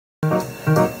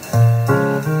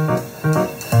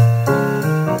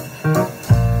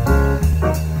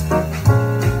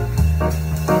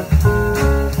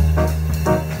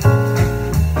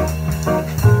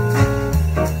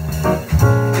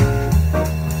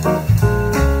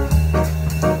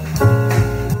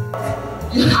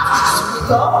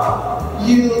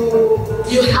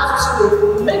You have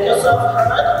to make yourself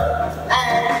heard,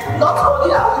 and not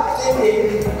only are we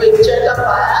dealing with gender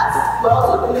bias, we're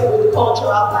also dealing with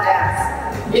cultural bias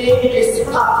in this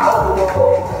part of the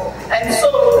world. And so,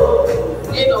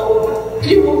 you know,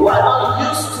 people who are not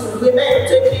used to women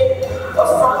taking a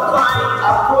frontline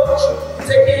approach,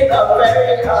 taking a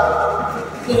very,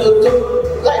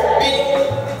 like being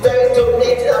very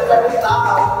dominated and very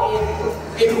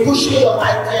loud in pushing your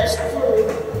ideas through.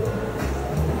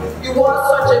 It was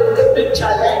such a big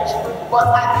challenge, but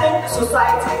I think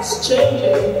society is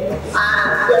changing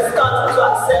and we're starting to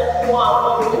accept more and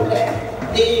more women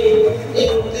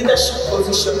in leadership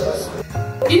positions.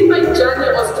 In my journey,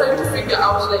 I was trying to figure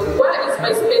out, like, where is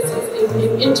my space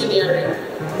in engineering?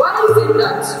 Why is it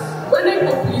that when I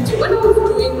was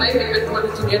doing my mechanical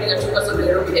engineering at University of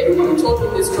Nairobi, everybody told me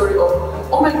the story of,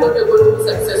 oh my God, you're going to be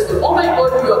successful. Oh my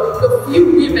God, you're few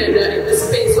women in the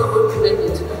space who are going to make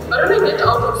it. But when I get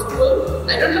out of school,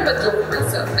 I don't have a job for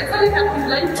myself. I feel like I've been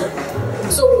lied to.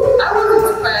 So I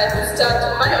was inspired to start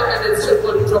my organization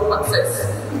called Drop Access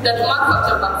that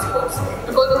manufacture passports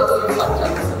because of a few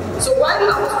factors. So while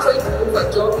I was trying to look for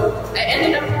a job, I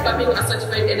ended up becoming a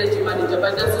certified energy manager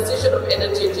by the Association of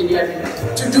Energy Engineering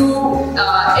to do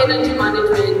energy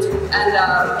management and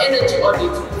energy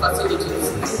audit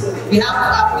facilities. We have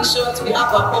our missions, we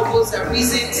have our purpose and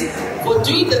reasons for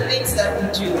doing the things that we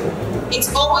do.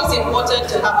 It's always important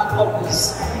to have a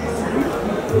purpose,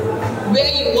 where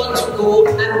you want to go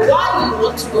and why you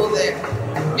want to go there.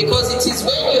 Because it is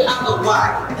when you have a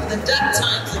why, in the dark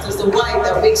times, it is the why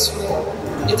that wakes you up.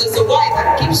 It is the why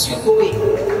that keeps you going.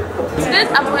 Today's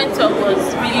APWEN talk was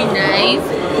really nice.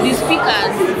 The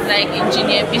speakers, like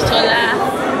Engineer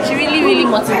Bisola, she really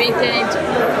motivated,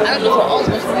 I don't know for us,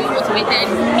 but she really motivated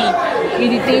me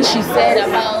with the things she said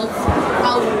about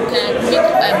how we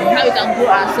can grow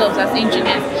ourselves as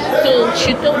engineers. So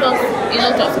she told us a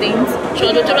lot of things. She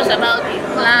also told us about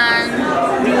plan,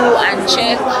 do, and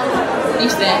check.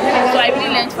 So I really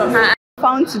learned from her. I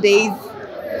found today's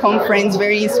conference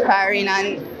very inspiring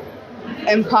and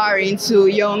empowering to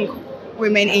young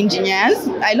women engineers.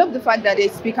 I love the fact that they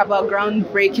speak about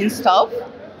groundbreaking stuff.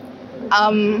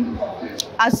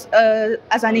 As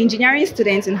an engineering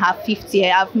student in her 50th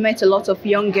year, I've met a lot of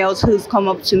young girls who's come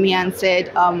up to me and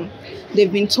said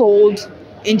they've been told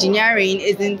engineering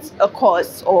isn't a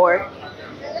course or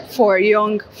for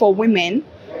women.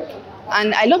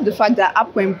 And I love the fact that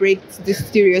APWEN breaks this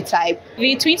stereotype.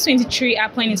 The 2023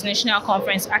 APWEN International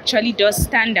Conference actually does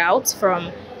stand out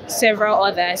from several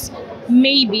others.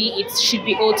 Maybe it should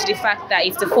be owed to the fact that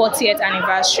it's the 40th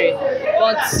anniversary.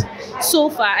 But so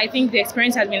far, I think the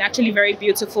experience has been actually very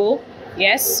beautiful.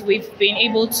 Yes, we've been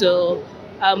able to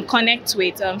connect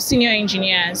with senior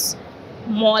engineers,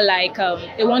 more like a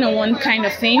one-on-one kind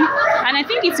of thing. And I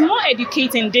think it's more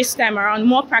educating this time around,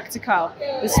 more practical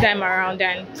this time around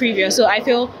than previous. So I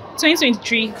feel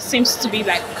 2023 seems to be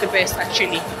like the best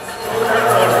actually.